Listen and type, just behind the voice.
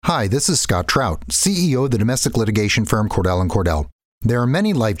Hi, this is Scott Trout, CEO of the domestic litigation firm Cordell & Cordell. There are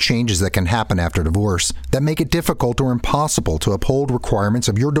many life changes that can happen after divorce that make it difficult or impossible to uphold requirements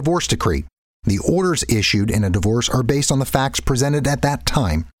of your divorce decree. The orders issued in a divorce are based on the facts presented at that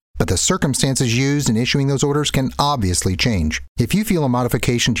time, but the circumstances used in issuing those orders can obviously change. If you feel a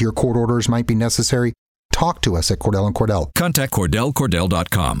modification to your court orders might be necessary, talk to us at Cordell & Cordell. Contact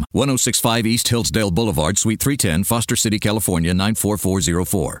CordellCordell.com, 1065 East Hillsdale Boulevard, Suite 310, Foster City, California,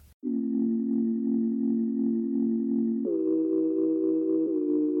 94404.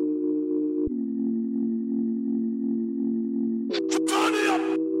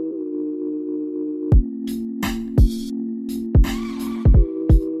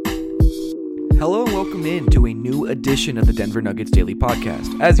 Hello and welcome in to a new edition of the Denver Nuggets Daily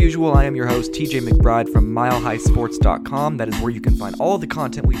Podcast. As usual, I am your host, TJ McBride from MileHighSports.com. That is where you can find all of the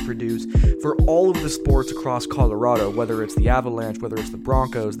content we produce for all of the sports across Colorado, whether it's the Avalanche, whether it's the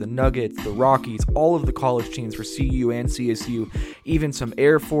Broncos, the Nuggets, the Rockies, all of the college teams for CU and CSU, even some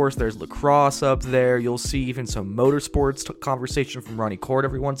Air Force. There's lacrosse up there. You'll see even some motorsports conversation from Ronnie Cord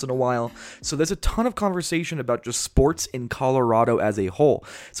every once in a while. So there's a ton of conversation about just sports in Colorado as a whole.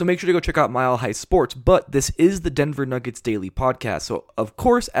 So make sure to go check out Mile High Sports, but this is the Denver Nuggets Daily Podcast. So, of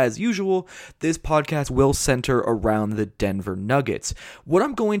course, as usual, this podcast will center around the Denver Nuggets. What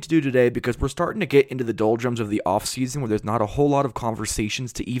I'm going to do today, because we're starting to get into the doldrums of the offseason where there's not a whole lot of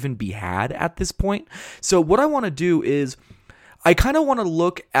conversations to even be had at this point. So what I want to do is I kind of want to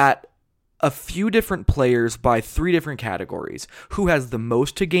look at a few different players by three different categories. Who has the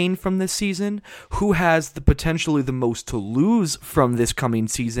most to gain from this season, who has the potentially the most to lose from this coming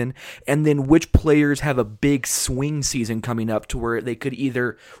season, and then which players have a big swing season coming up to where they could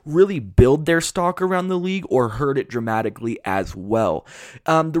either really build their stock around the league or hurt it dramatically as well.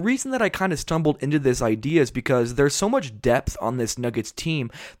 The reason that I kind of stumbled into this idea is because there's so much depth on this Nuggets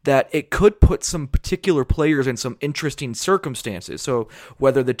team that it could put some particular players in some interesting circumstances. So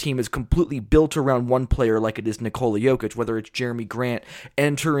whether the team is completely built around one player like it is Nikola Jokic, whether it's Jeremy Grant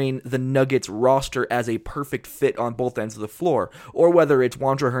entering the Nuggets roster as a perfect fit on both ends of the floor, or whether it's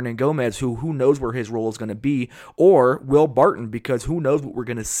Juancho Hernangomez, who knows where his role is going to be, or Will Barton, because who knows what we're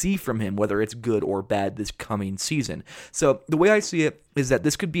going to see from him, whether it's good or bad this coming season. So the way I see it is that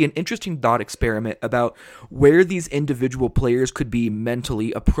this could be an interesting thought experiment about where these individual players could be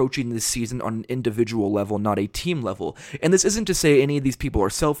mentally approaching this season on an individual level, not a team level. And this isn't to say any of these people are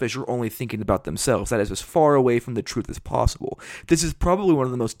selfish or only thinking about themselves. That is as far away from the truth as possible. This is probably one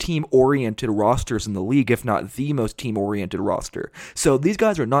of the most team-oriented rosters in the league, if not the most team-oriented roster. So these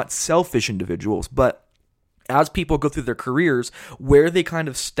guys are not selfish individuals, but as people go through their careers, where they kind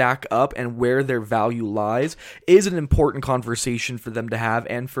of stack up and where their value lies is an important conversation for them to have,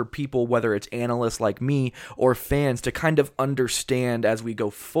 and for people, whether it's analysts like me or fans, to kind of understand as we go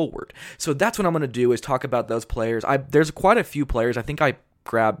forward. So that's what I'm going to do, is talk about those players. There's quite a few players. I think I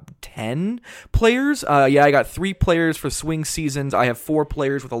grab 10 players. I got 3 players for swing seasons. I have 4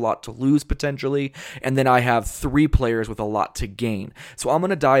 players with a lot to lose potentially, and then I have 3 players with a lot to gain. So I'm going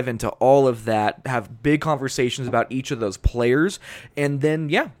to dive into all of that, have big conversations about each of those players, and then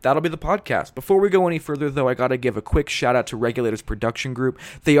that'll be the podcast. Before we go any further though, I got to give a quick shout out to Regulators Production Group.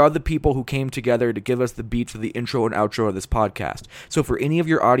 They are the people who came together to give us the beats for the intro and outro of this podcast. So for any of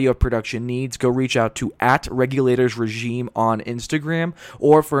your audio production needs, go reach out to @RegulatorsRegime on Instagram,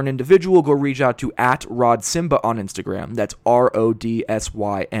 or for an individual, go reach out to @RodSymba on Instagram. That's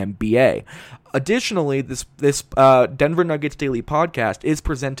RODSYMBA. Additionally, this Denver Nuggets Daily Podcast is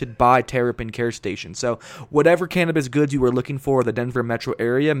presented by Terrapin Care Station. So whatever cannabis goods you are looking for in the Denver metro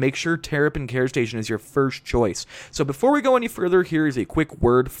area, make sure Terrapin Care Station is your first choice. So before we go any further, here is a quick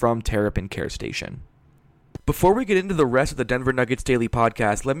word from Terrapin Care Station. Before we get into the rest of the Denver Nuggets Daily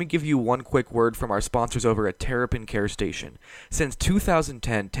Podcast, let me give you one quick word from our sponsors over at Terrapin Care Station. Since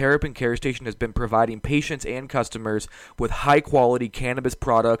 2010, Terrapin Care Station has been providing patients and customers with high-quality cannabis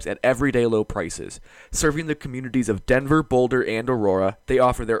products at everyday low prices. Serving the communities of Denver, Boulder, and Aurora, they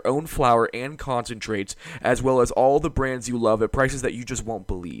offer their own flower and concentrates, as well as all the brands you love at prices that you just won't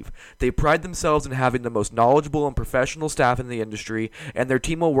believe. They pride themselves in having the most knowledgeable and professional staff in the industry, and their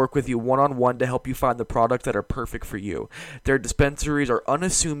team will work with you one-on-one to help you find the products that are perfect for you. Their dispensaries are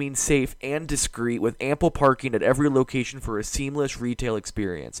unassuming, safe, and discreet, with ample parking at every location for a seamless retail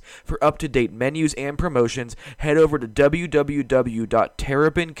experience. For up-to-date menus and promotions, head over to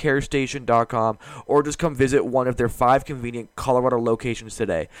www.terrapincarestation.com or just come visit one of their 5 convenient Colorado locations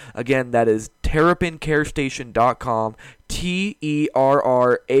today. Again, that is terrapincarestation.com, TERRAPIN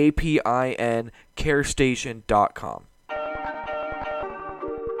carestation.com.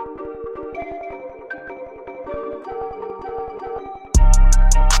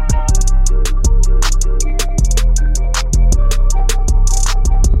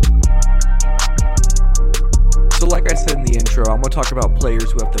 I'm going to talk about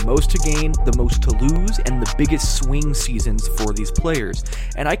players who have the most to gain, the most to lose, and the biggest swing seasons for these players.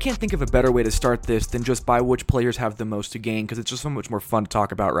 And I can't think of a better way to start this than just by which players have the most to gain, because it's just so much more fun to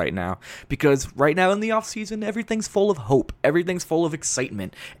talk about right now. Because right now in the offseason, everything's full of hope. Everything's full of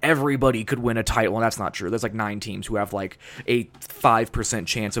excitement. Everybody could win a title. Well, that's not true. There's like 9 teams who have like a 5%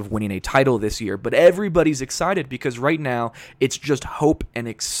 chance of winning a title this year. But everybody's excited because right now it's just hope and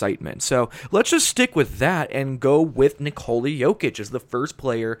excitement. So let's just stick with that and go with Nikola Jokic as the first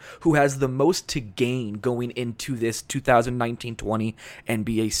player who has the most to gain going into this 2019-20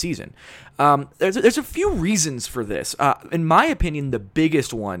 NBA season. There's a few reasons for this. In my opinion, the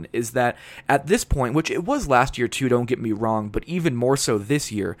biggest one is that at this point, which it was last year too, don't get me wrong, but even more so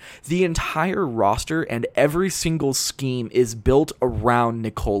this year, the entire roster and every single scheme is built around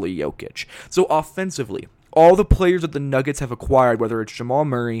Nikola Jokic. So offensively, all the players that the Nuggets have acquired, whether it's Jamal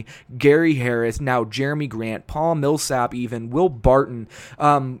Murray, Gary Harris, now Jeremy Grant, Paul Millsap even, Will Barton,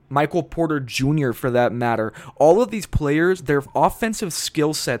 Michael Porter Jr. for that matter, all of these players, their offensive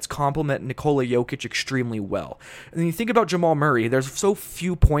skill sets complement Nikola Jokic extremely well. And you think about Jamal Murray, there's so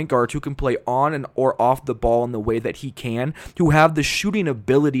few point guards who can play on and or off the ball in the way that he can, who have the shooting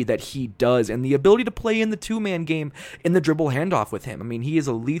ability that he does, and the ability to play in the two-man game in the dribble handoff with him. I mean, he is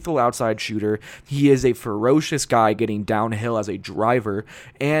a lethal outside shooter. He is a ferocious guy getting downhill as a driver,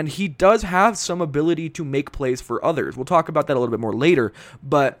 and he does have some ability to make plays for others. We'll talk about that a little bit more later,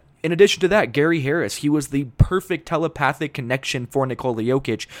 but in addition to that, Gary Harris, he was the perfect telepathic connection for Nikola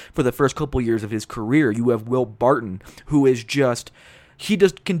Jokic for the first couple years of his career. You have Will Barton, who is just... He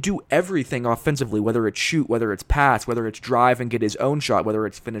just can do everything offensively, whether it's shoot, whether it's pass, whether it's drive and get his own shot, whether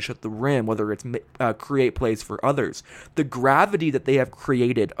it's finish at the rim, whether it's create plays for others. The gravity that they have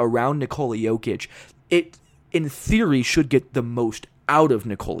created around Nikola Jokic, it, in theory, should get the most out of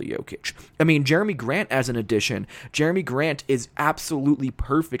Nikola Jokic. I mean, Jeremy Grant as an addition, Jeremy Grant is absolutely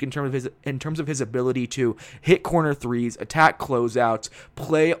perfect in terms of his ability to hit corner threes, attack closeouts,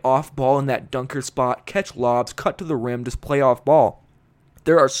 play off ball in that dunker spot, catch lobs, cut to the rim, just play off ball.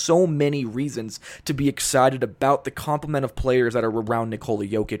 There are so many reasons to be excited about the complement of players that are around Nikola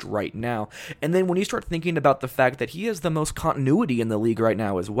Jokic right now. And then when you start thinking about the fact that he has the most continuity in the league right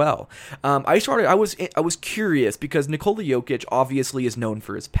now as well, I was curious because Nikola Jokic obviously is known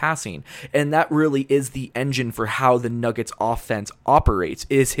for his passing, and that really is the engine for how the Nuggets offense operates,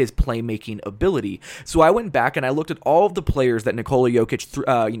 is his playmaking ability. So I went back and I looked at all of the players that Nikola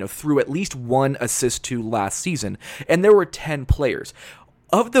Jokic threw at least one assist to last season, and there were 10 players.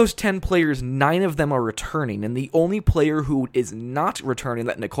 Of those 10 players, 9 of them are returning, and the only player who is not returning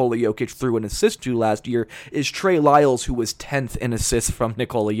that Nikola Jokic threw an assist to last year is Trey Lyles, who was 10th in assists from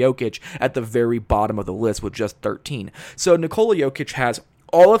Nikola Jokic at the very bottom of the list with just 13. So Nikola Jokic has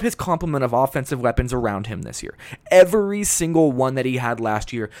all of his complement of offensive weapons around him this year. Every single one that he had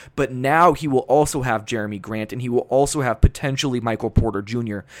last year, but now he will also have Jeremy Grant, and he will also have potentially Michael Porter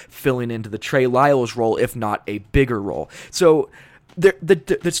Jr. filling into the Trey Lyles role, if not a bigger role. So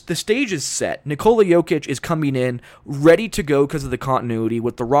the stage is set. Nikola Jokic is coming in ready to go because of the continuity,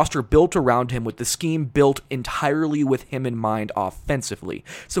 with the roster built around him, with the scheme built entirely with him in mind offensively.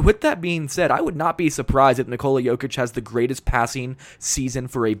 So with that being said, I would not be surprised if Nikola Jokic has the greatest passing season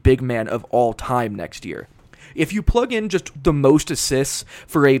for a big man of all time next year. If you plug in just the most assists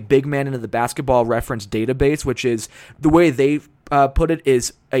for a big man into the Basketball Reference database, which is the way they put it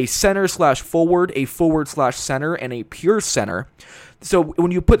is a center/forward, a forward/center, and a pure center. So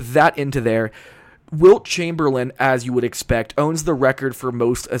when you put that into there, Wilt Chamberlain, as you would expect, owns the record for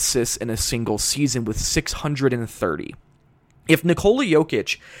most assists in a single season with 630. If Nikola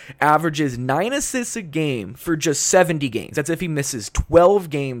Jokic averages 9 assists a game for just 70 games, that's if he misses 12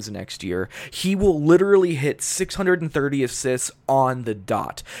 games next year, he will literally hit 630 assists on the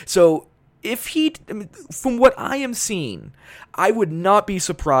dot. So from what I am seeing, I would not be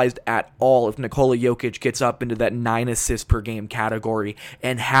surprised at all if Nikola Jokic gets up into that 9 assists per game category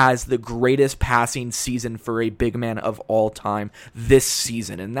and has the greatest passing season for a big man of all time this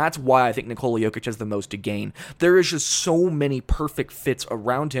season. And that's why I think Nikola Jokic has the most to gain. There is just so many perfect fits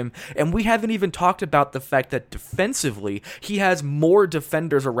around him, and we haven't even talked about the fact that defensively, he has more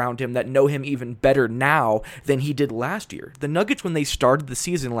defenders around him that know him even better now than he did last year. The Nuggets, when they started the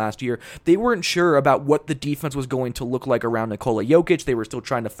season last year, they weren't sure about what the defense was going to look like around Nikola Jokic. They were still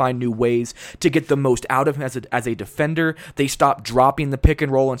trying to find new ways to get the most out of him as a defender. They stopped dropping the pick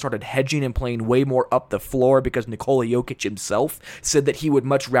and roll and started hedging and playing way more up the floor because Nikola Jokic himself said that he would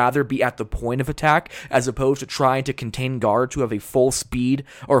much rather be at the point of attack as opposed to trying to contain guards who have a full speed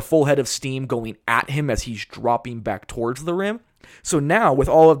or full head of steam going at him as he's dropping back towards the rim. So now, with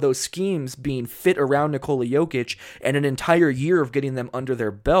all of those schemes being fit around Nikola Jokic and an entire year of getting them under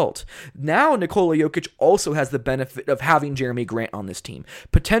their belt, now Nikola Jokic also has the benefit of having Jeremy Grant on this team,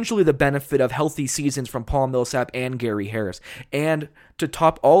 potentially the benefit of healthy seasons from Paul Millsap and Gary Harris. And to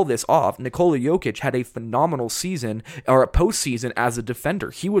top all this off, Nikola Jokic had a phenomenal season, or a postseason, as a defender.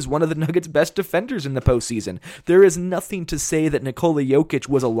 He was one of the Nuggets' best defenders in the postseason. There is nothing to say that Nikola Jokic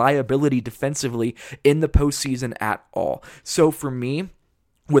was a liability defensively in the postseason at all. So for me,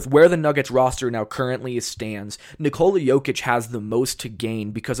 with where the Nuggets roster now currently stands, Nikola Jokic has the most to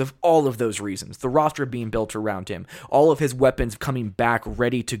gain because of all of those reasons. The roster being built around him, all of his weapons coming back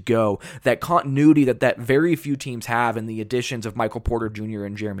ready to go, that continuity that very few teams have in the additions of Michael Porter Jr.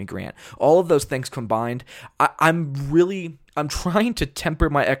 and Jeremy Grant. All of those things combined, I'm trying to temper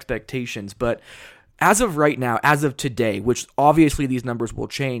my expectations, but as of right now, as of today, which obviously these numbers will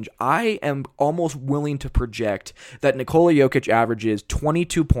change, I am almost willing to project that Nikola Jokic averages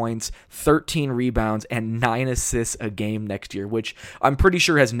 22 points, 13 rebounds, and 9 assists a game next year, which I'm pretty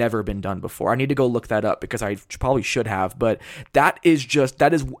sure has never been done before. I need to go look that up because I probably should have, but that is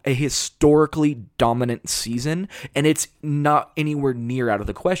a historically dominant season, and it's not anywhere near out of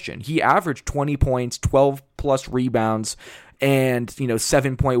the question. He averaged 20 points, 12 plus rebounds, and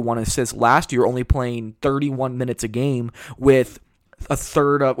 7.1 assists last year, only playing 31 minutes a game with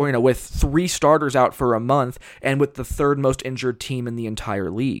with 3 starters out for a month and with the third most injured team in the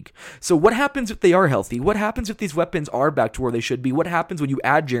entire league. So what happens if they are healthy? What happens if these weapons are back to where they should be? What happens when you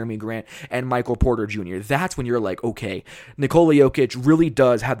add Jeremy Grant and Michael Porter Jr.? That's when you're like, okay, Nikola Jokic really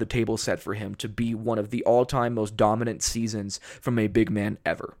does have the table set for him to be one of the all-time most dominant seasons from a big man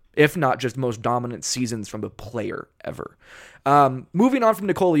ever, if not just most dominant seasons from a player ever. Moving on from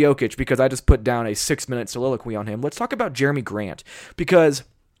Nikola Jokic, because I just put down a 6-minute soliloquy on him, let's talk about Jeremy Grant, because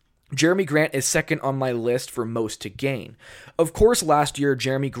Jeremy Grant is second on my list for most to gain. Of course, last year,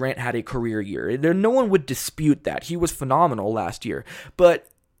 Jeremy Grant had a career year. No one would dispute that. He was phenomenal last year, but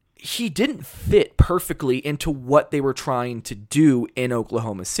he didn't fit perfectly into what they were trying to do in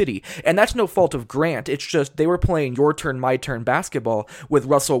Oklahoma City. And that's no fault of Grant. It's just they were playing your turn, my turn basketball with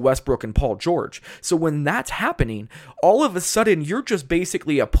Russell Westbrook and Paul George. So when that's happening, all of a sudden you're just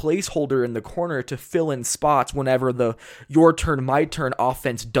basically a placeholder in the corner to fill in spots whenever the your turn, my turn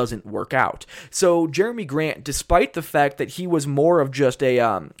offense doesn't work out. So Jeremy Grant, despite the fact that he was more of just a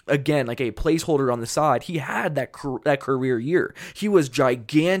placeholder on the side, he had that career year. He was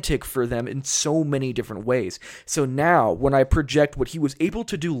gigantic for them in so many different ways. So now, when I project what he was able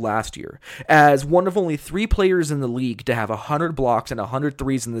to do last year, as one of only 3 players in the league to have 100 blocks and 100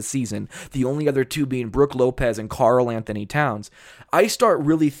 threes in the season, the only other 2 being Brook Lopez and Karl Anthony Towns, I start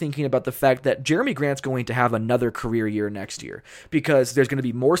really thinking about the fact that Jeremy Grant's going to have another career year next year, because there's going to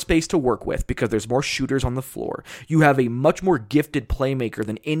be more space to work with, because there's more shooters on the floor. You have a much more gifted playmaker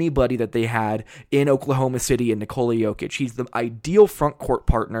than anybody that they had in Oklahoma City and Nikola Jokic. He's the ideal front court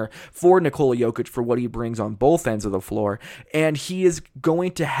partner for Nikola Jokic for what he brings on both ends of the floor, and he is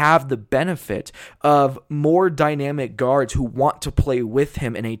going to have the benefit of more dynamic guards who want to play with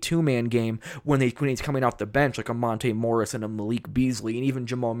him in a 2-man game when he's coming off the bench, like a Monte Morris and a Malik Beasley and even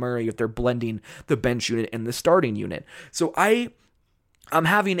Jamal Murray if they're blending the bench unit and the starting unit. So I'm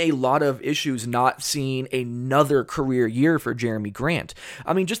having a lot of issues not seeing another career year for Jeremy Grant.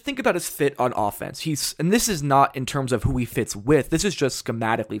 I mean, just think about his fit on offense. And this is not in terms of who he fits with. This is just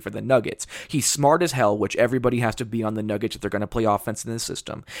schematically for the Nuggets. He's smart as hell, which everybody has to be on the Nuggets if they're going to play offense in this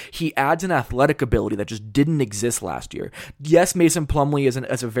system. He adds an athletic ability that just didn't exist last year. Yes, Mason Plumlee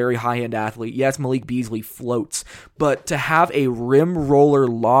is a very high-end athlete. Yes, Malik Beasley floats. But to have a rim roller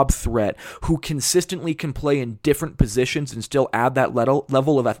lob threat who consistently can play in different positions and still add that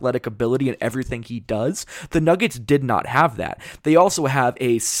level of athletic ability in everything he does, the Nuggets did not have that. They also have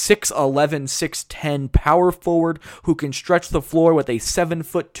a 6'11", 6'10" power forward who can stretch the floor with a 7'2"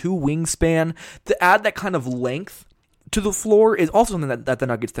 wingspan. To add that kind of length to the floor is also something that the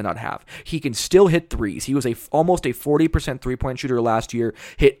Nuggets did not have. He can still hit threes. He was almost a 40% three-point shooter last year,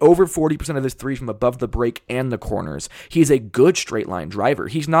 hit over 40% of his threes from above the break and the corners. He's a good straight-line driver.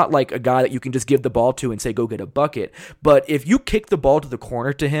 He's not like a guy that you can just give the ball to and say, go get a bucket. But if you kick the ball to the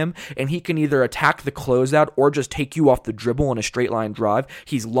corner to him, and he can either attack the closeout or just take you off the dribble in a straight-line drive,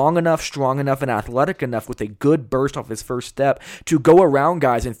 he's long enough, strong enough, and athletic enough with a good burst off his first step to go around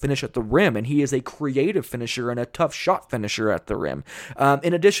guys and finish at the rim, and he is a creative finisher and a tough shot spot finisher at the rim.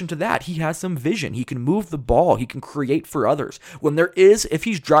 In addition to that, he has some vision. He can move the ball. He can create for others. If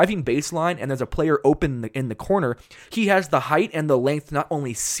he's driving baseline and there's a player open in the corner, he has the height and the length to not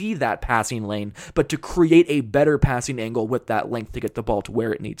only see that passing lane, but to create a better passing angle with that length to get the ball to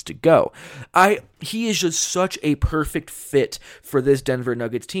where it needs to go. He is just such a perfect fit for this Denver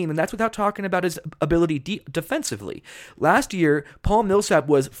Nuggets team, and that's without talking about his ability defensively. Last year, Paul Millsap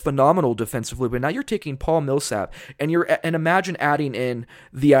was phenomenal defensively, but now you're taking Paul Millsap and imagine adding in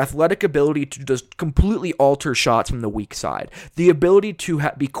the athletic ability to just completely alter shots from the weak side, the ability to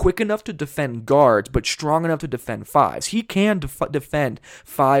be quick enough to defend guards, but strong enough to defend fives. He can defend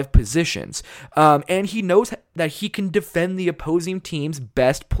 5 positions, and he knows that he can defend the opposing team's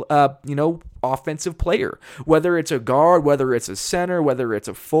best, offensive player. Whether it's a guard, whether it's a center, whether it's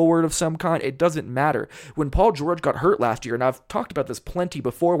a forward of some kind, it doesn't matter. When Paul George got hurt last year, and I've talked about this plenty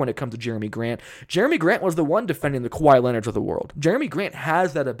before when it comes to Jeremy Grant was the one defending the Kawhi Leonards of the world. Jeremy Grant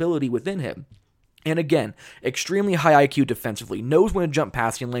has that ability within him. And again, extremely high IQ defensively, knows when to jump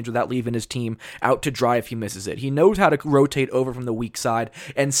passing lanes without leaving his team out to dry if he misses it. He knows how to rotate over from the weak side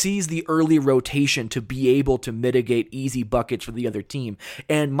and sees the early rotation to be able to mitigate easy buckets for the other team.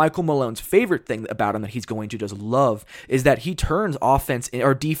 And Michael Malone's favorite thing about him that he's going to just love is that he turns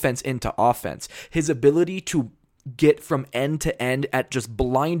defense into offense. His ability to get from end to end at just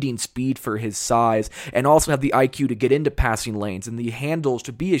blinding speed for his size, and also have the IQ to get into passing lanes and the handles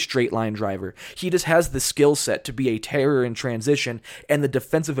to be a straight line driver. He just has the skill set to be a terror in transition and the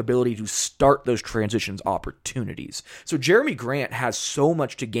defensive ability to start those transitions opportunities. So Jeremy Grant has so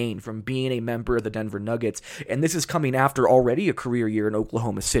much to gain from being a member of the Denver Nuggets, and this is coming after already a career year in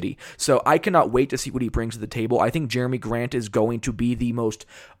Oklahoma City. So I cannot wait to see what he brings to the table. I think Jeremy Grant is going to be the most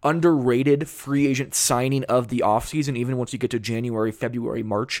underrated free agent signing of the offseason, even once you get to January, February,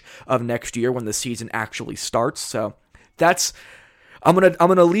 March of next year when the season actually starts. So I'm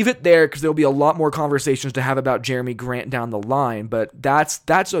gonna leave it there because there'll be a lot more conversations to have about Jeremy Grant down the line. But that's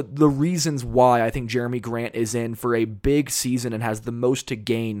the reasons why I think Jeremy Grant is in for a big season and has the most to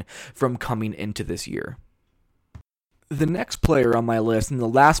gain from coming into this year. The next player on my list, and the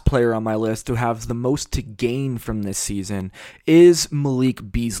last player on my list who has the most to gain from this season, is Malik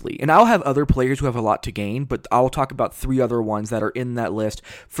Beasley. And I'll have other players who have a lot to gain, but I'll talk about 3 other ones that are in that list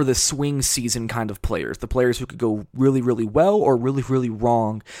for the swing season kind of players. The players who could go really, really well or really, really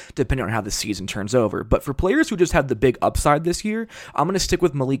wrong, depending on how the season turns over. But for players who just had the big upside this year, I'm going to stick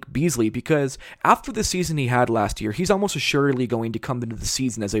with Malik Beasley because after the season he had last year, he's almost assuredly going to come into the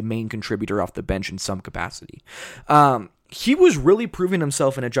season as a main contributor off the bench in some capacity. He was really proving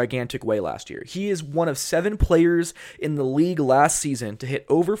himself in a gigantic way last year. He is one of 7 players in the league last season to hit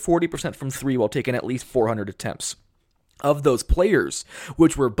over 40% from 3 while taking at least 400 attempts. Of those players,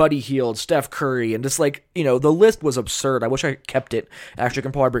 which were Buddy Hield, Steph Curry, and just the list was absurd. I wish I kept it. Actually, I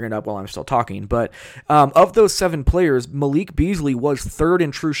can probably bring it up while I'm still talking. But of those 7 players, Malik Beasley was 3rd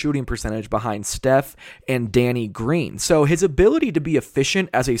in true shooting percentage behind Steph and Danny Green. So his ability to be efficient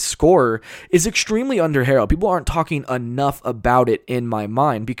as a scorer is extremely underheralded. People aren't talking enough about it in my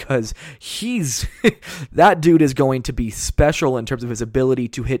mind because that dude is going to be special in terms of his ability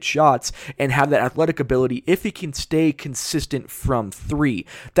to hit shots and have that athletic ability if he can stay consistent from 3.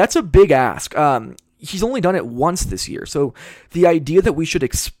 That's a big ask. He's only done it once this year, so the idea that we should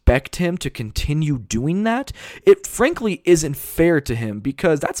expect him to continue doing that, it frankly isn't fair to him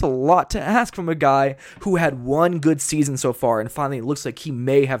because that's a lot to ask from a guy who had one good season so far and finally it looks like he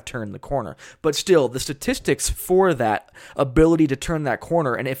may have turned the corner. But still, the statistics for that ability to turn that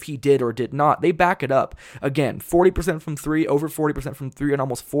corner, and if he did or did not, they back it up. Again, 40% from 3, over 40% from 3, and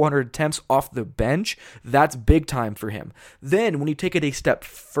almost 400 attempts off the bench. That's big time for him. Then, when you take it a step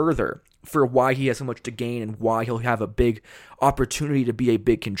further, for why he has so much to gain and why he'll have a big opportunity to be a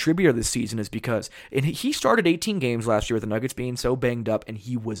big contributor this season is because he started 18 games last year with the Nuggets being so banged up, and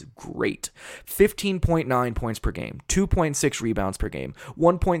he was great. 15.9 points per game, 2.6 rebounds per game,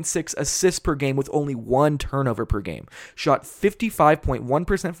 1.6 assists per game with only 1 turnover per game. Shot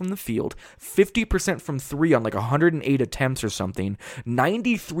 55.1% from the field, 50% from 3 on 108 attempts or something,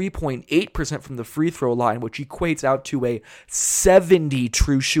 93.8% from the free throw line, which equates out to a 70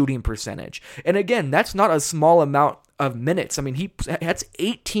 true shooting percentage. And again, that's not a small amount of minutes. I mean, that's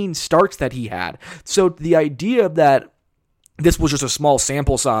 18 starts that he had. So the idea that this was just a small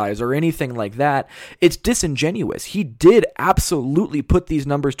sample size or anything like that, it's disingenuous. He did absolutely put these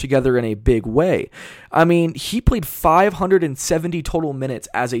numbers together in a big way. I mean, he played 570 total minutes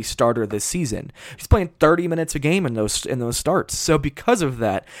as a starter this season. He's playing 30 minutes a game in those starts. So because of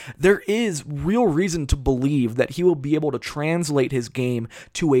that, there is real reason to believe that he will be able to translate his game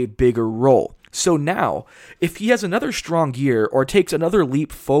to a bigger role. So now, if he has another strong year or takes another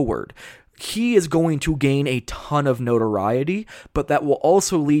leap forward, he is going to gain a ton of notoriety, but that will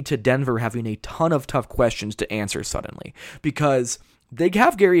also lead to Denver having a ton of tough questions to answer suddenly, because they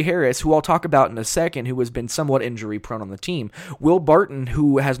have Gary Harris, who I'll talk about in a second, who has been somewhat injury prone on the team. Will Barton,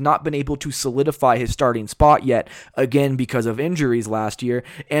 who has not been able to solidify his starting spot yet, again because of injuries last year.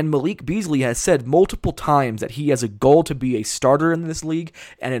 And Malik Beasley has said multiple times that he has a goal to be a starter in this league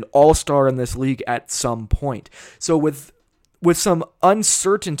and an all-star in this league at some point. So with some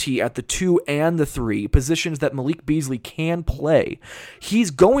uncertainty at the 2 and the 3 positions that Malik Beasley can play, he's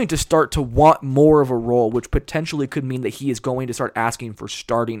going to start to want more of a role, which potentially could mean that he is going to start asking for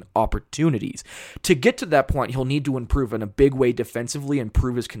starting opportunities. To get to that point, he'll need to improve in a big way defensively and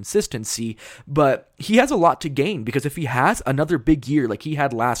prove his consistency, but he has a lot to gain, because if he has another big year like he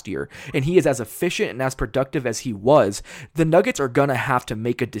had last year, and he is as efficient and as productive as he was, the Nuggets are going to have to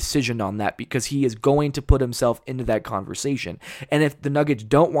make a decision on that, because he is going to put himself into that conversation. And if the Nuggets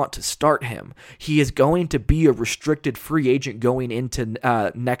don't want to start him, he is going to be a restricted free agent going into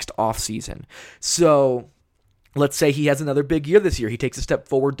next offseason. So let's say he has another big year this year. He takes a step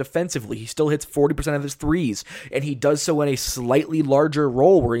forward defensively. He still hits 40% of his threes, and he does so in a slightly larger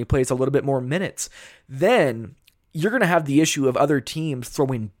role where he plays a little bit more minutes. Then you're going to have the issue of other teams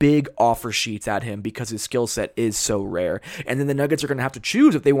throwing big offer sheets at him because his skill set is so rare. And then the Nuggets are going to have to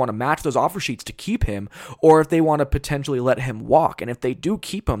choose if they want to match those offer sheets to keep him, or if they want to potentially let him walk. And if they do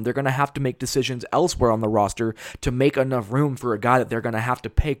keep him, they're going to have to make decisions elsewhere on the roster to make enough room for a guy that they're going to have to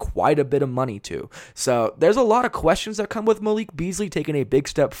pay quite a bit of money to. So there's a lot of questions that come with Malik Beasley taking a big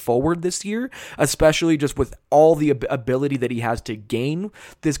step forward this year, especially just with all the ability that he has to gain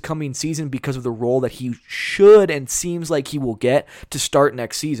this coming season because of the role that he should and seems like he will get to start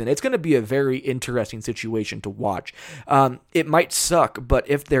next season. It's going to be a very interesting situation to watch. It might suck, but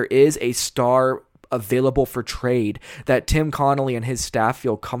if there is a star available for trade that Tim Connolly and his staff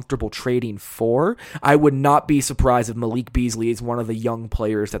feel comfortable trading for, I would not be surprised if Malik Beasley is one of the young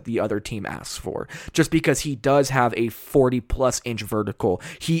players that the other team asks for, just because he does have a 40-plus inch vertical.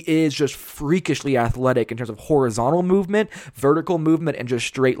 He is just freakishly athletic in terms of horizontal movement, vertical movement, and just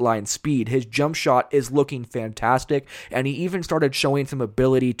straight line speed. His jump shot is looking fantastic, and he even started showing some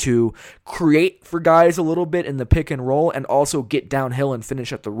ability to create for guys a little bit in the pick and roll and also get downhill and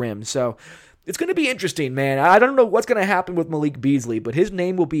finish at the rim. So it's going to be interesting, man. I don't know what's going to happen with Malik Beasley, but his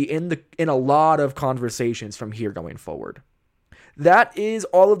name will be in a lot of conversations from here going forward. That is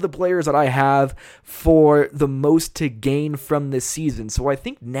all of the players that I have for the most to gain from this season. So I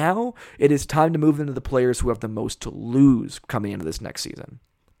think now it is time to move into the players who have the most to lose coming into this next season.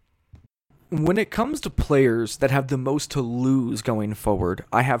 When it comes to players that have the most to lose going forward,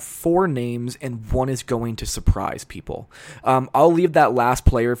 I have 4 names, and one is going to surprise people. I'll leave that last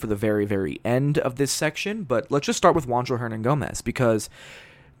player for the very, very end of this section, but let's just start with Juancho Hernangomez, because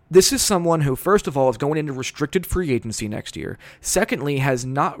this is someone who, first of all, is going into restricted free agency next year. Secondly, has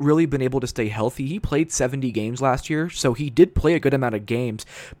not really been able to stay healthy. He played 70 games last year, so he did play a good amount of games,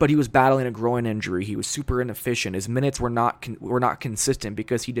 but he was battling a groin injury. He was super inefficient. His minutes were not consistent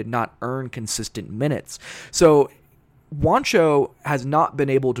because he did not earn consistent minutes. So Juancho has not been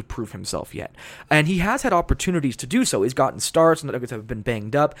able to prove himself yet, and he has had opportunities to do so. He's gotten starts, and the Nuggets have been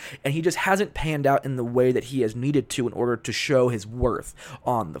banged up, and he just hasn't panned out in the way that he has needed to in order to show his worth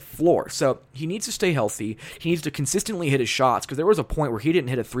on the floor. So he needs to stay healthy. He needs to consistently hit his shots, because there was a point where he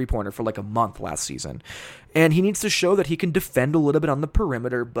didn't hit a three-pointer for like a month last season. And he needs to show that he can defend a little bit on the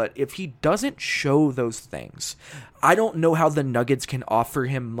perimeter, but if he doesn't show those things, I don't know how the Nuggets can offer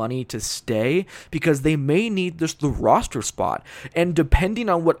him money to stay, because they may need the roster spot. And depending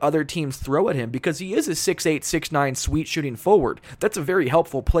on what other teams throw at him, because he is a 6'8", 6'9", sweet shooting forward, that's a very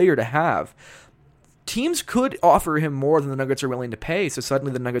helpful player to have. Teams could offer him more than the Nuggets are willing to pay, so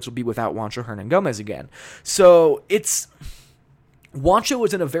suddenly the Nuggets will be without Juancho Hernangomez again. So Juancho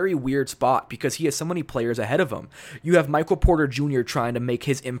is in a very weird spot because he has so many players ahead of him. You have Michael Porter Jr. trying to make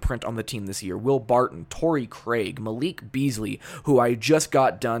his imprint on the team this year. Will Barton, Torrey Craig, Malik Beasley, who I just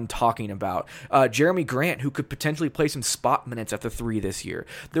got done talking about. Jeremy Grant, who could potentially play some spot minutes at the 3 this year.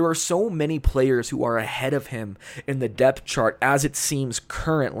 There are so many players who are ahead of him in the depth chart as it seems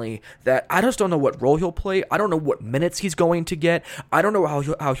currently that I just don't know what role he'll play. I don't know what minutes he's going to get. I don't know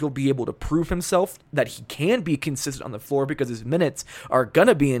how he'll be able to prove himself that he can be consistent on the floor, because his minutes are going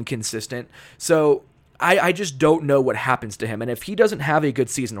to be inconsistent. So I just don't know what happens to him. And if he doesn't have a good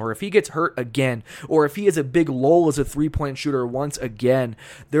season, or if he gets hurt again, or if he has a big lull as a three-point shooter once again,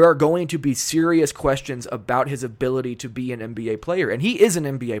 there are going to be serious questions about his ability to be an NBA player. And he is an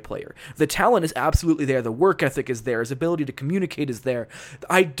NBA player. The talent is absolutely there. The work ethic is there. His ability to communicate is there.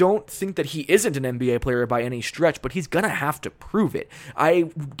 I don't think that he isn't an NBA player by any stretch, but he's going to have to prove it. I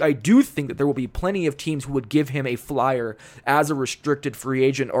do think that there will be plenty of teams who would give him a flyer as a restricted free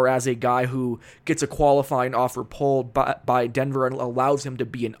agent, or as a guy who gets a qualifying offer pulled by Denver and allows him to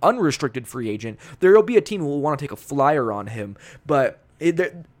be an unrestricted free agent. There will be a team who will want to take a flyer on him, but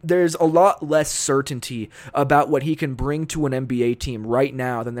there's a lot less certainty about what he can bring to an NBA team right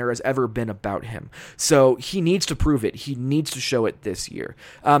now than there has ever been about him. So he needs to prove it. He needs to show it this year.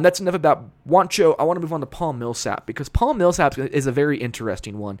 That's enough about Juancho. I want to move on to Paul Millsap, because Paul Millsap is a very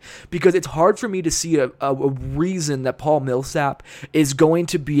interesting one, because it's hard for me to see a reason that Paul Millsap is going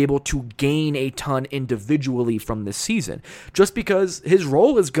to be able to gain a ton individually from this season, just because his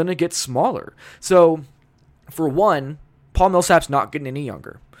role is going to get smaller. So, for one, Paul Millsap's not getting any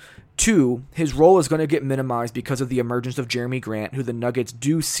younger. 2, his role is going to get minimized because of the emergence of Jerami Grant, who the Nuggets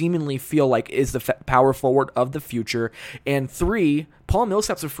do seemingly feel like is the power forward of the future. And 3, Paul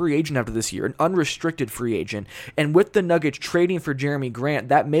Millsap's a free agent after this year, an unrestricted free agent. And with the Nuggets trading for Jerami Grant,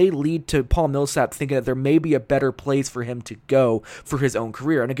 that may lead to Paul Millsap thinking that there may be a better place for him to go for his own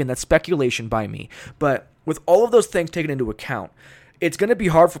career. And again, that's speculation by me. But with all of those things taken into account, it's going to be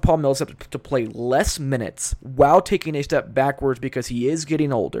hard for Paul Millsap to play less minutes while taking a step backwards, because he is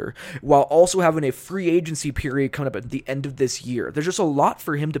getting older, while also having a free agency period coming up at the end of this year. There's just a lot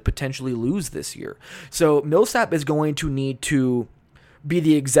for him to potentially lose this year. So Millsap is going to need to be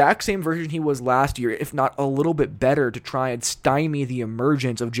the exact same version he was last year, if not a little bit better, to try and stymie the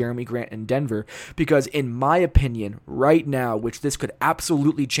emergence of Jerami Grant in Denver, because in my opinion, right now, which this could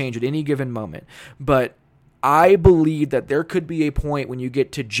absolutely change at any given moment, but I believe that there could be a point when you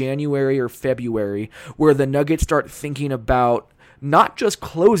get to January or February where the Nuggets start thinking about not just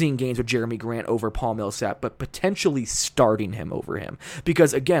closing games with Jerami Grant over Paul Millsap, but potentially starting him over him.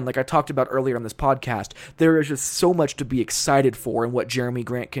 Because again, like I talked about earlier on this podcast, there is just so much to be excited for in what Jerami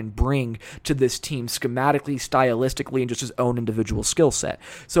Grant can bring to this team schematically, stylistically, and just his own individual skill set.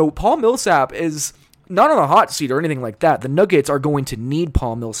 So Paul Millsap is not on a hot seat or anything like that. The Nuggets are going to need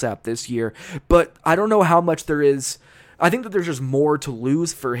Paul Millsap this year, but I don't know how much there is. I think that there's just more to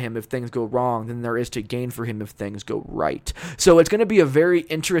lose for him if things go wrong than there is to gain for him if things go right. So it's going to be a very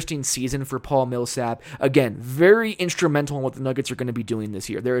interesting season for Paul Millsap. Again, very instrumental in what the Nuggets are going to be doing this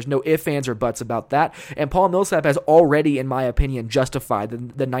year. There is no ifs, ands, or buts about that. And Paul Millsap has already, in my opinion, justified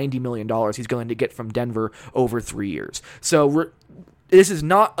the $90 million he's going to get from Denver over 3 years. So this is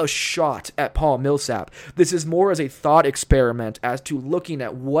not a shot at Paul Millsap. This is more as a thought experiment as to looking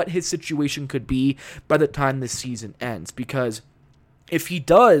at what his situation could be by the time this season ends. Because if he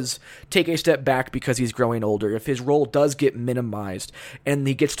does take a step back because he's growing older, if his role does get minimized and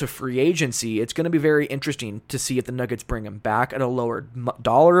he gets to free agency, it's going to be very interesting to see if the Nuggets bring him back at a lower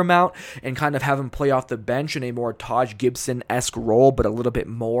dollar amount and kind of have him play off the bench in a more Taj Gibson-esque role, but a little bit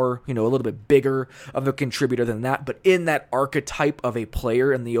more, a little bit bigger of a contributor than that, but in that archetype of a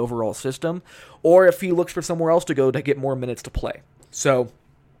player in the overall system, or if he looks for somewhere else to go to get more minutes to play. So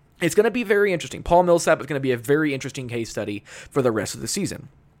it's going to be very interesting. Paul Millsap is going to be a very interesting case study for the rest of the season.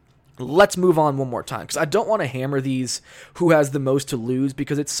 Let's move on one more time, because I don't want to hammer these who has the most to lose,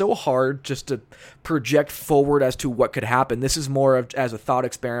 because it's so hard just to project forward as to what could happen. This is more of as a thought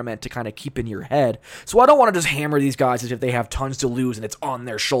experiment to kind of keep in your head. So I don't want to just hammer these guys as if they have tons to lose and it's on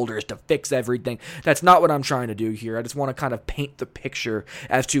their shoulders to fix everything. That's not what I'm trying to do here. I just want to kind of paint the picture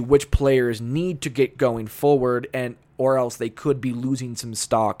as to which players need to get going forward, or else they could be losing some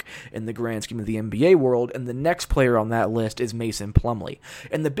stock in the grand scheme of the NBA world. And the next player on that list is Mason Plumlee.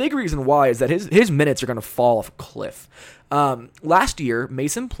 And the big reason why is that his minutes are going to fall off a cliff. Last year,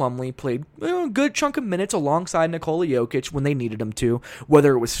 Mason Plumlee played a good chunk of minutes alongside Nikola Jokic when they needed him to,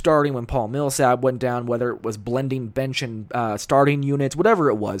 whether it was starting when Paul Millsap went down, whether it was blending bench and starting units, whatever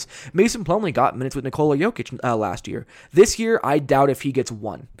it was. Mason Plumlee got minutes with Nikola Jokic last year. This year, I doubt if he gets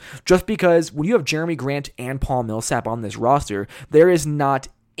one. Just because when you have Jerami Grant and Paul Millsap on this roster, there is not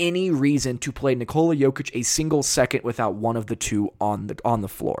any reason to play Nikola Jokic a single second without one of the two on the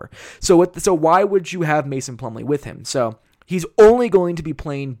floor. So why would you have Mason Plumlee with him? So he's only going to be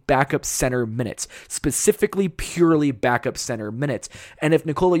playing backup center minutes, specifically purely backup center minutes. And if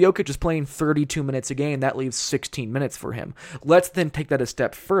Nikola Jokic is playing 32 minutes a game, that leaves 16 minutes for him. Let's then take that a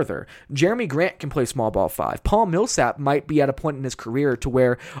step further. Jerami Grant can play small ball 5. Paul Millsap might be at a point in his career to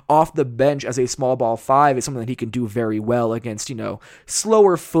where off the bench as a small ball 5 is something that he can do very well against,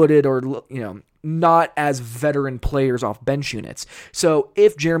 slower footed or, not as veteran players off bench units. So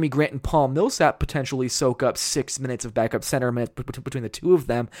if Jeremy Grant and Paul Millsap potentially soak up 6 minutes of backup center minutes between the two of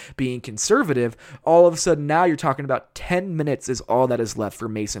them being conservative, all of a sudden now you're talking about 10 minutes is all that is left for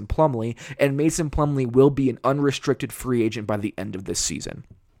Mason Plumlee, and Mason Plumlee will be an unrestricted free agent by the end of this season.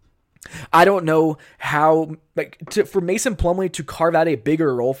 I don't know how, for Mason Plumlee to carve out a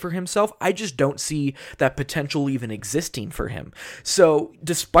bigger role for himself, I just don't see that potential even existing for him. So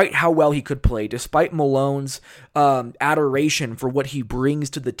despite how well he could play, despite Malone's adoration for what he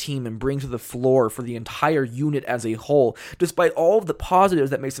brings to the team and brings to the floor for the entire unit as a whole, despite all of the positives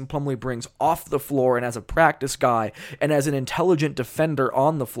that Mason Plumlee brings off the floor and as a practice guy and as an intelligent defender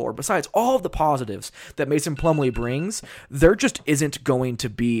on the floor, besides all of the positives that Mason Plumlee brings, there just isn't going to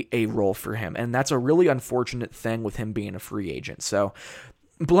be a role for him, and that's a really unfortunate thing with him being a free agent. So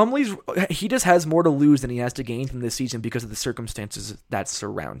he just has more to lose than he has to gain from this season because of the circumstances that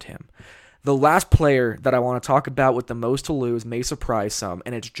surround him. The last player that I want to talk about with the most to lose may surprise some,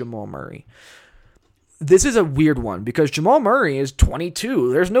 and it's Jamal Murray. This is a weird one because Jamal Murray is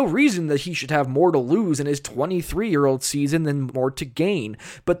 22. There's no reason that he should have more to lose in his 23-year-old season than more to gain.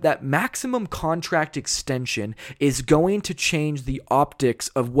 But that maximum contract extension is going to change the optics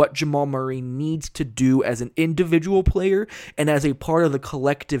of what Jamal Murray needs to do as an individual player and as a part of the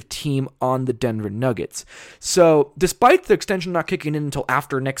collective team on the Denver Nuggets. So despite the extension not kicking in until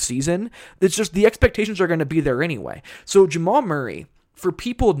after next season, it's just the expectations are going to be there anyway. So Jamal Murray, for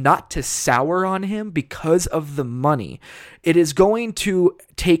people not to sour on him because of the money, it is going to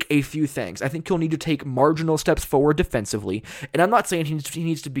take a few things. I think he'll need to take marginal steps forward defensively, and I'm not saying he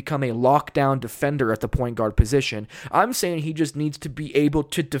needs to become a lockdown defender at the point guard position. I'm saying he just needs to be able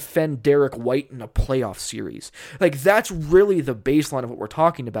to defend Derek White in a playoff series. Like, that's really the baseline of what we're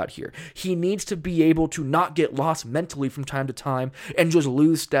talking about here. He needs to be able to not get lost mentally from time to time and just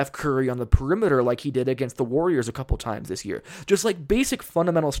lose Steph Curry on the perimeter like he did against the Warriors a couple times this year. Just like basic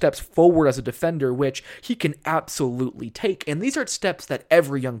fundamental steps forward as a defender, which he can absolutely take. And these are steps that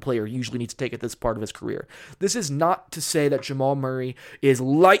every young player usually needs to take at this part of his career. This is not to say that Jamal Murray is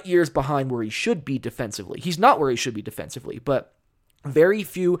light years behind where he should be defensively. He's not where he should be defensively, but very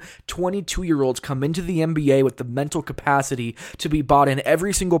few 22-year-olds come into the NBA with the mental capacity to be bought in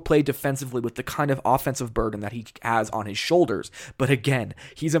every single play defensively with the kind of offensive burden that he has on his shoulders. But again,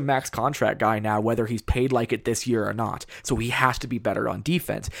 he's a max contract guy now, whether he's paid like it this year or not. So he has to be better on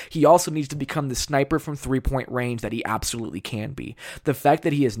defense. He also needs to become the sniper from three-point range that he absolutely can be. The fact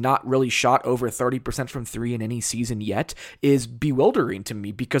that he has not really shot over 30% from three in any season yet is bewildering to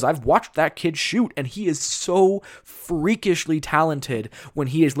me because I've watched that kid shoot and he is so freakishly talented when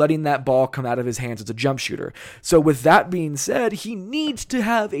he is letting that ball come out of his hands as a jump shooter. So with that being said, he needs to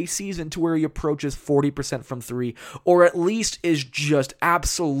have a season to where he approaches 40% from three, or at least is just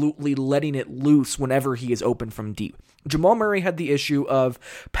absolutely letting it loose whenever he is open from deep. Jamal Murray had the issue of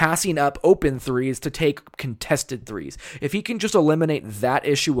passing up open threes to take contested threes. If he can just eliminate that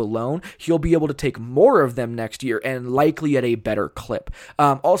issue alone, he'll be able to take more of them next year and likely at a better clip.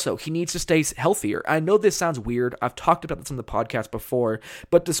 Also, he needs to stay healthier. I know this sounds weird. I've talked about this on the podcast before,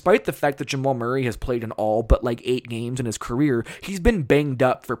 but despite the fact that Jamal Murray has played in all but like 8 games in his career, he's been banged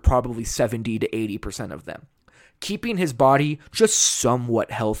up for probably 70 to 80% of them. Keeping his body just somewhat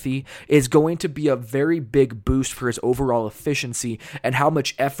healthy is going to be a very big boost for his overall efficiency and how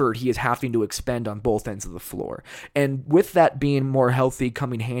much effort he is having to expend on both ends of the floor. And with that being more healthy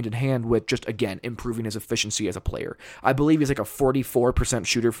coming hand in hand with just, again, improving his efficiency as a player. I believe he's like a 44%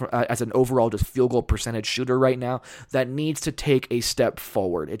 shooter as an overall just field goal percentage shooter right now that needs to take a step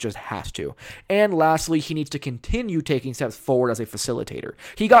forward. It just has to. And lastly, he needs to continue taking steps forward as a facilitator.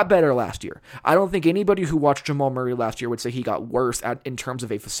 He got better last year. I don't think anybody who watched Jamal Murray last year would say he got worse in terms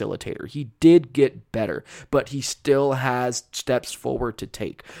of a facilitator. He did get better, but he still has steps forward to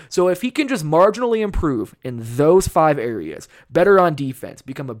take. So if he can just marginally improve in those 5 areas, better on defense,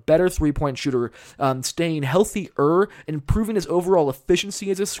 become a better three-point shooter, staying healthier, improving his overall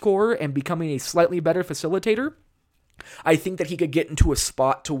efficiency as a scorer, and becoming a slightly better facilitator, I think that he could get into a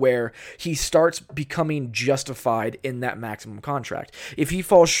spot to where he starts becoming justified in that maximum contract. If he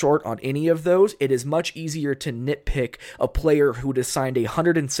falls short on any of those, it is much easier to nitpick a player who has signed a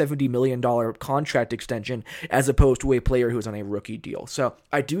 $170 million contract extension as opposed to a player who is on a rookie deal. So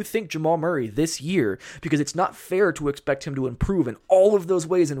I do think Jamal Murray this year, because it's not fair to expect him to improve in all of those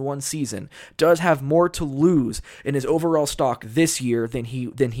ways in one season, does have more to lose in his overall stock this year than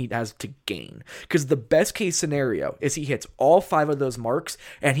he has to gain. Because the best case scenario is he hits all 5 of those marks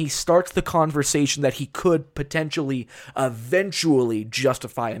and he starts the conversation that he could potentially eventually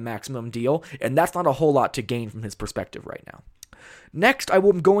justify a maximum deal, and that's not a whole lot to gain from his perspective right now. Next,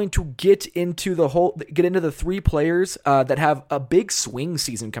 I'm going to get into the 3 players that have a big swing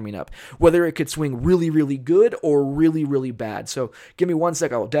season coming up, whether it could swing really, really good or really, really bad. So give me 1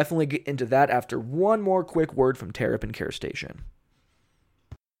 sec. I will definitely get into that after one more quick word from Terrapin Care Station.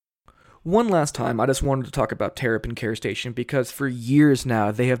 One last time, I just wanted to talk about Terrapin Care Station because for years now,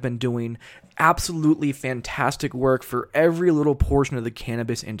 they have been doing absolutely fantastic work for every little portion of the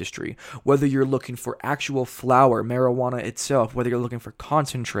cannabis industry. Whether you're looking for actual flower, marijuana itself, whether you're looking for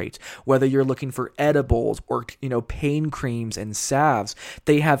concentrates, whether you're looking for edibles or, pain creams and salves,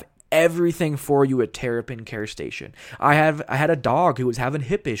 they have everything for you at Terrapin Care Station. I had a dog who was having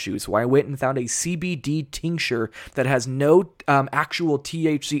hip issues, so I went and found a CBD tincture that has no actual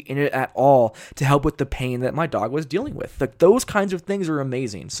THC in it at all to help with the pain that my dog was dealing with. Like, those kinds of things are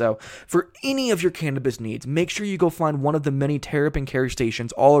amazing. So for any of your cannabis needs, make sure you go find one of the many Terrapin Care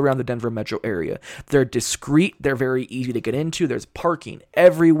Stations all around the Denver metro area. They're discreet, they're very easy to get into, there's parking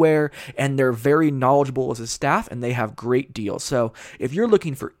everywhere, and they're very knowledgeable as a staff, and they have great deals. So if you're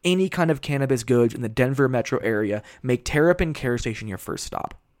looking for any kind of cannabis goods in the Denver metro area, make Terrapin Care Station your first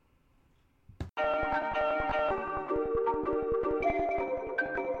stop.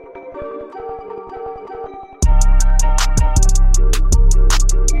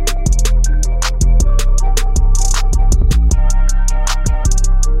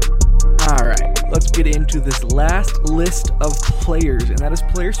 Let's get into this last list of players, and that is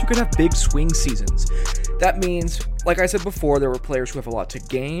players who could have big swing seasons. That means, like I said before, there were players who have a lot to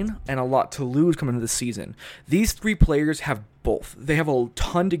gain and a lot to lose coming into the season. These 3 players have both. They have a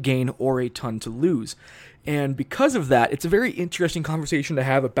ton to gain or a ton to lose. And because of that, it's a very interesting conversation to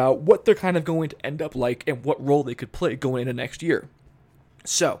have about what they're kind of going to end up like and what role they could play going into next year.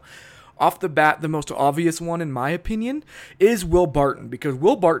 So, off the bat, the most obvious one, in my opinion, is Will Barton, because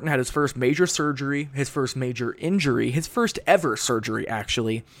Will Barton had his first major surgery, his first major injury, his first ever surgery,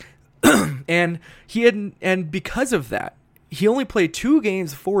 actually, and because of that, he only played 2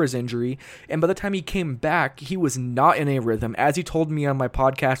 games for his injury, and by the time he came back, he was not in a rhythm. As he told me on my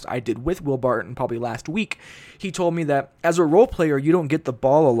podcast I did with Will Barton probably last week, he told me that as a role player, you don't get the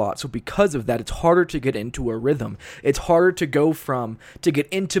ball a lot, so because of that, it's harder to get into a rhythm. It's harder to get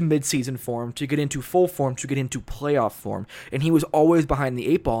into midseason form, to get into full form, to get into playoff form, and he was always behind the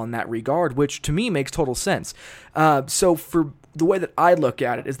 8 ball in that regard, which to me makes total sense. So for the way that I look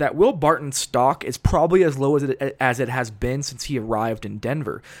at it is that Will Barton's stock is probably as low as it has been since he arrived in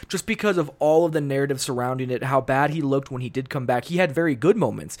Denver, just because of all of the narrative surrounding it, how bad he looked when he did come back. He had very good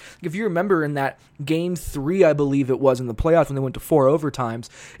moments. If you remember in that Game 3, I believe it was, in the playoffs when they went to 4 overtimes,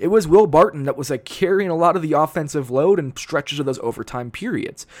 it was Will Barton that was carrying a lot of the offensive load and stretches of those overtime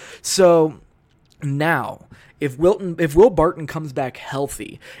periods. So now, if Will Barton comes back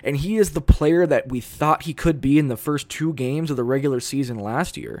healthy, and he is the player that we thought he could be in the first 2 games of the regular season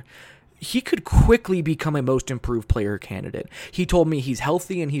last year, he could quickly become a most improved player candidate. He told me he's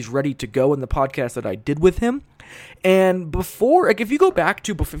healthy and he's ready to go in the podcast that I did with him. And before, if you go back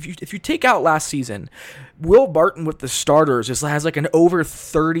to, if you take out last season, Will Barton with the starters has an over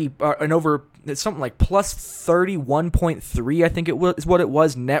 30, something like plus 31.3, I think is what it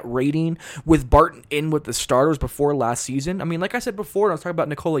was, net rating with Barton in with the starters before last season. I mean, like I said before, I was talking about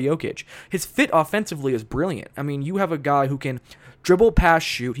Nikola Jokic. His fit offensively is brilliant. I mean, you have a guy who can dribble, pass,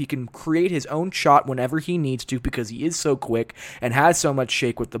 shoot. He can create his own shot whenever he needs to because he is so quick and has so much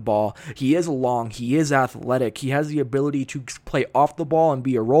shake with the ball. He is long. He is athletic. He has the ability to play off the ball and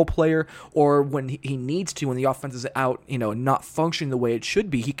be a role player, or when he needs to, when the offense is out, not functioning the way it should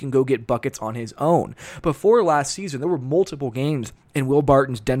be, he can go get buckets on his own. Before last season, there were multiple games in Will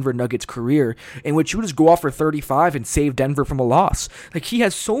Barton's Denver Nuggets career in which he would just go off for 35 and save Denver from a loss. He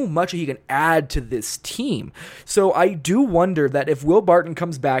has so much that he can add to this team. So I do wonder that if Will Barton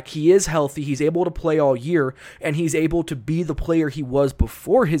comes back, he is healthy, he's able to play all year, and he's able to be the player he was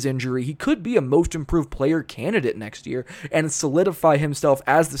before his injury, he could be a most improved player candidate next year and solidify himself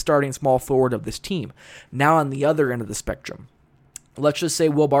as the starting small forward of this team. Now on the other end of the spectrum, let's just say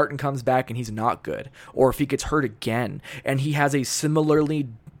Will Barton comes back and he's not good, or if he gets hurt again and he has a similarly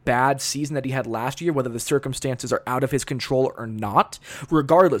bad season that he had last year, whether the circumstances are out of his control or not.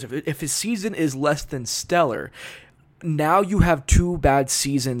 Regardless, if his season is less than stellar, now you have 2 bad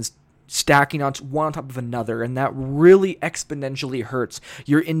seasons stacking on one on top of another, and that really exponentially hurts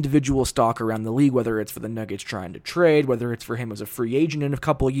your individual stock around the league, whether it's for the Nuggets trying to trade, whether it's for him as a free agent in a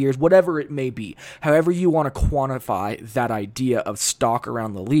couple of years, whatever it may be, however you want to quantify that idea of stock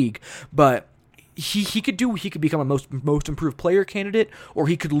around the league. But he could become a most improved player candidate, or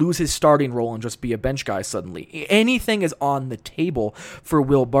he could lose his starting role and just be a bench guy suddenly. Anything is on the table for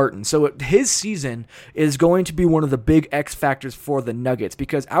Will Barton. So his season is going to be one of the big X factors for the Nuggets,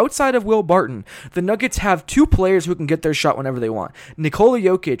 because outside of Will Barton, the Nuggets have two players who can get their shot whenever they want. Nikola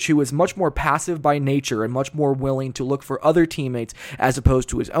Jokic, who is much more passive by nature and much more willing to look for other teammates as opposed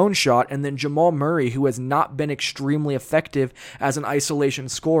to his own shot, and then Jamal Murray, who has not been extremely effective as an isolation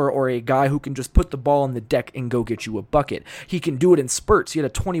scorer or a guy who can just put the ball on the deck and go get you a bucket. He can do it in spurts. He had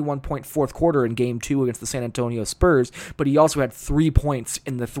a 21-point fourth quarter in Game 2 against the San Antonio Spurs, but he also had 3 points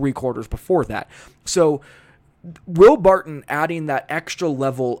in the 3 quarters before that. So Will Barton adding that extra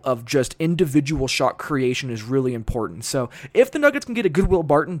level of just individual shot creation is really important. So if the Nuggets can get a good Will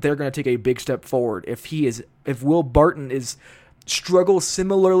Barton, they're going to take a big step forward. If Will Barton struggles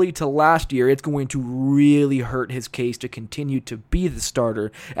similarly to last year, it's going to really hurt his case to continue to be the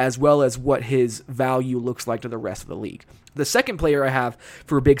starter, as well as what his value looks like to the rest of the league. The second player I have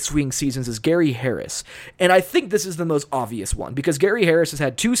for big swing seasons is Gary Harris. And I think this is the most obvious one, because Gary Harris has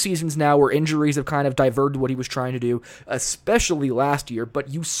had 2 seasons now where injuries have kind of diverted what he was trying to do, especially last year. But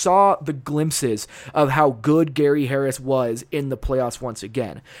you saw the glimpses of how good Gary Harris was in the playoffs once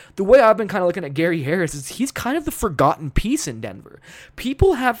again. The way I've been kind of looking at Gary Harris is he's kind of the forgotten piece in Denver.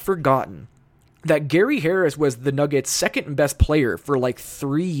 People have forgotten that Gary Harris was the Nuggets' second best player for like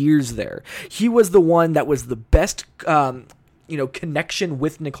 3 years there. He was the one that was the best connection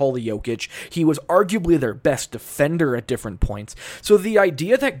with Nikola Jokic. He was arguably their best defender at different points. So the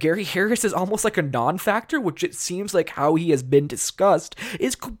idea that Gary Harris is almost like a non-factor, which it seems like how he has been discussed,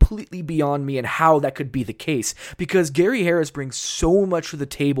 is completely beyond me and how that could be the case, because Gary Harris brings so much to the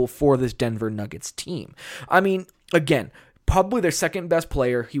table for this Denver Nuggets team. I mean, again, probably their second best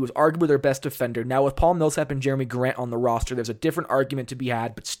player. He was arguably their best defender. Now with Paul Millsap and Jeremy Grant on the roster, there's a different argument to be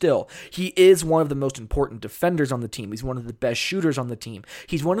had, but still, he is one of the most important defenders on the team. He's one of the best shooters on the team.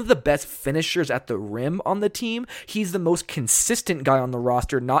 He's one of the best finishers at the rim on the team. He's the most consistent guy on the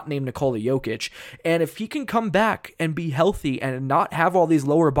roster, not named Nikola Jokic. And if he can come back and be healthy and not have all these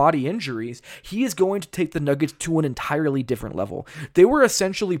lower body injuries, he is going to take the Nuggets to an entirely different level. They were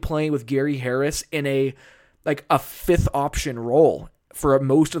essentially playing with Gary Harris in a fifth option role for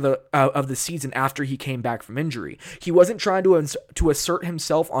most of the season after he came back from injury. He wasn't trying to assert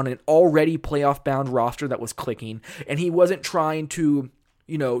himself on an already playoff bound roster that was clicking, and he wasn't trying to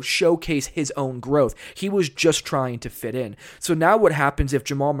showcase his own growth. He was just trying to fit in. So now what happens if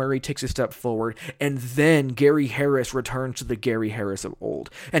Jamal Murray takes a step forward and then Gary Harris returns to the Gary Harris of old,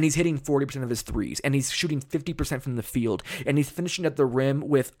 and he's hitting 40% of his threes, and he's shooting 50% from the field, and he's finishing at the rim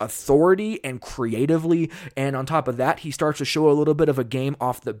with authority and creatively, and on top of that, he starts to show a little bit of a game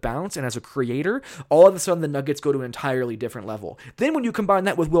off the bounce, and as a creator, all of a sudden the Nuggets go to an entirely different level. Then when you combine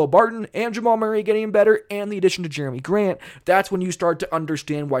that with Will Barton and Jamal Murray getting better and the addition to Jeremy Grant, that's when you start to understand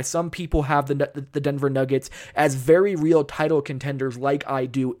why some people have the Denver Nuggets as very real title contenders, like I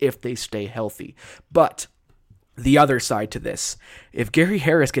do, if they stay healthy. But the other side to this, if Gary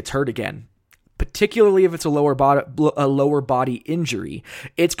Harris gets hurt again, particularly if it's a lower body injury,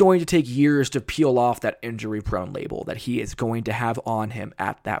 it's going to take years to peel off that injury-prone label that he is going to have on him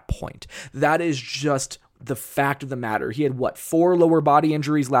at that point. That is just the fact of the matter. He had 4 lower body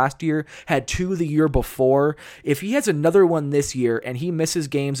injuries last year, had 2 the year before. If he has another one this year and he misses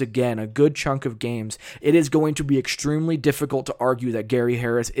games again, a good chunk of games, it is going to be extremely difficult to argue that Gary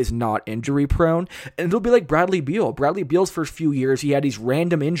Harris is not injury prone. And it'll be like Bradley Beal. Bradley Beal's first few years, he had these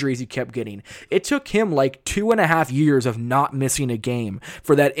random injuries he kept getting. It took him like 2.5 years of not missing a game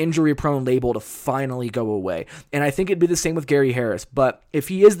for that injury prone label to finally go away. And I think it'd be the same with Gary Harris. But if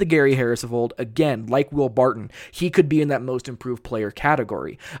he is the Gary Harris of old, again, like Will Barton, he could be in that most improved player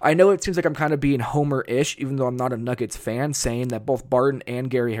category. I know it seems like I'm kind of being Homer-ish, even though I'm not a Nuggets fan, saying that both Barton and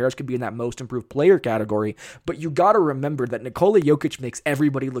Gary Harris could be in that most improved player category, but you got to remember that Nikola Jokic makes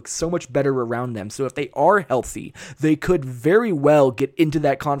everybody look so much better around them, so if they are healthy, they could very well get into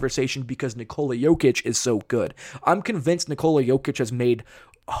that conversation because Nikola Jokic is so good. I'm convinced Nikola Jokic has made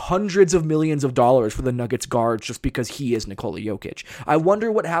hundreds of millions of dollars for the Nuggets guards just because he is Nikola Jokic. I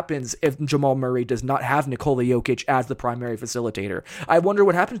wonder what happens if Jamal Murray does not have Nikola Jokic as the primary facilitator. I wonder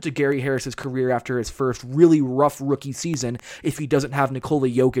what happens to Gary Harris's career after his first really rough rookie season if he doesn't have Nikola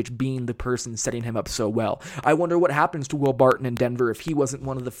Jokic being the person setting him up so well. I wonder what happens to Will Barton in Denver if he wasn't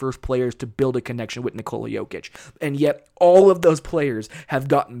one of the first players to build a connection with Nikola Jokic. And yet all of those players have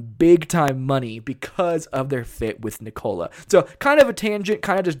gotten big time money because of their fit with Nikola. So kind of a tangent,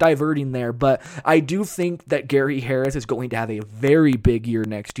 kind of just diverting there, but I do think that Gary Harris is going to have a very big year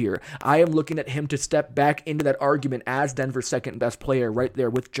next year. I am looking at him to step back into that argument as Denver's second best player right there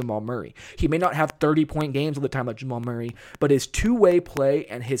with Jamal Murray. He may not have 30-point games all the time like Jamal Murray, but his two-way play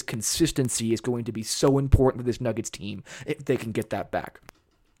and his consistency is going to be so important to this Nuggets team if they can get that back.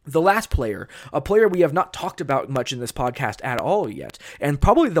 The last player, a player we have not talked about much in this podcast at all yet, and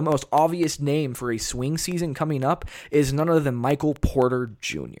probably the most obvious name for a swing season coming up, is none other than Michael Porter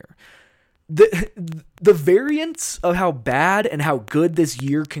Jr. The variance of how bad and how good this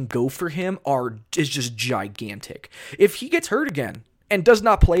year can go for him is just gigantic. If he gets hurt again and does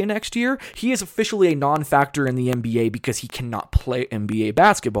not play next year, he is officially a non-factor in the NBA because he cannot play NBA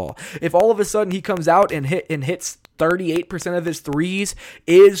basketball. If all of a sudden he comes out and hits 38% of his threes,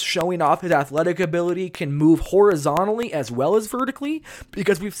 is showing off his athletic ability, can move horizontally as well as vertically,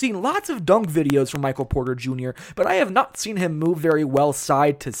 because we've seen lots of dunk videos from Michael Porter Jr., but I have not seen him move very well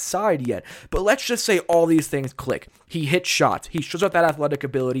side to side yet. But let's just say all these things click. He hits shots. He shows off that athletic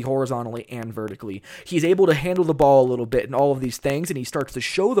ability horizontally and vertically. He's able to handle the ball a little bit and all of these things, and he starts to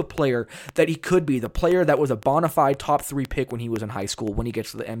show the player that he could be, the player that was a bona fide top 3 pick when he was in high school, when he gets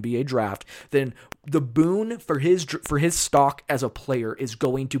to the NBA draft. Then the boon for his stock as a player is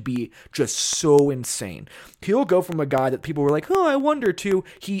going to be just so insane. He'll go from a guy that people were like, oh, I wonder, to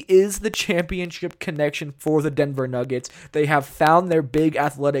he is the championship connection for the Denver Nuggets. They have found their big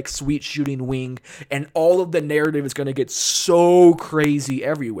athletic sweet shooting wing, and all of the narrative is going to get so crazy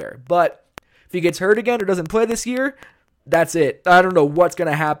everywhere. But if he gets hurt again or doesn't play this year, that's it. I don't know what's going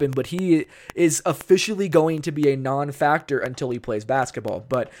to happen, but he is officially going to be a non-factor until he plays basketball.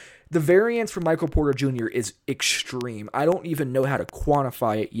 But the variance for Michael Porter Jr. is extreme. I don't even know how to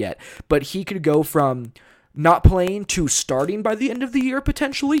quantify it yet, but he could go from not playing to starting by the end of the year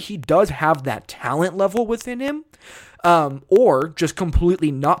potentially. He does have that talent level within him. Or just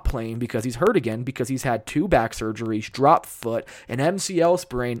completely not playing because he's hurt again, because he's had 2 back surgeries, drop foot, an MCL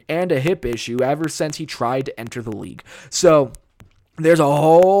sprain, and a hip issue ever since he tried to enter the league. So there's a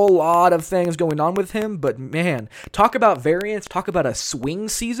whole lot of things going on with him, but man, talk about variance, talk about a swing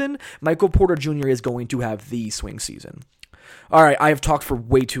season. Michael Porter Jr. is going to have the swing season. All right, I have talked for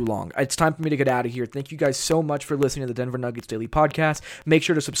way too long. It's time for me to get out of here. Thank you guys so much for listening to the Denver Nuggets Daily Podcast. Make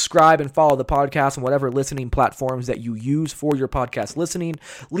sure to subscribe and follow the podcast on whatever listening platforms that you use for your podcast listening.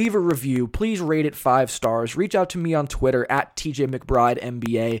 Leave a review. Please rate it 5 stars. Reach out to me on Twitter at TJ McBride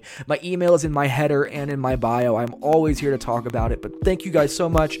NBA. My email is in my header and in my bio. I'm always here to talk about it. But thank you guys so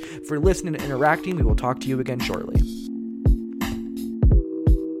much for listening and interacting. We will talk to you again shortly.